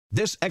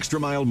This Extra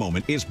Mile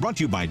moment is brought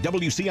to you by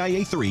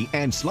WCIA 3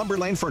 and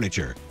Slumberland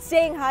Furniture.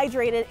 Staying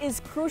hydrated is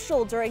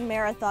crucial during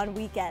marathon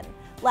weekend.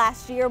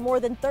 Last year, more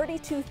than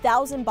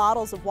 32,000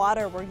 bottles of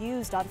water were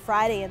used on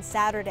Friday and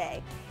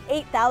Saturday.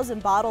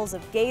 8,000 bottles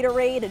of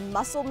Gatorade and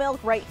Muscle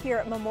Milk right here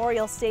at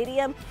Memorial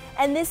Stadium.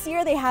 And this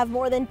year they have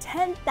more than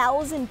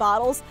 10,000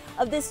 bottles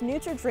of this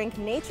NutriDrink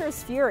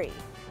Nature's Fury.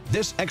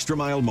 This Extra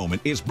Mile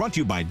moment is brought to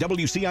you by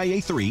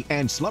WCIA 3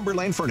 and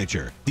Slumberland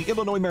Furniture. The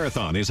Illinois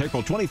Marathon is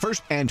April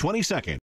 21st and 22nd.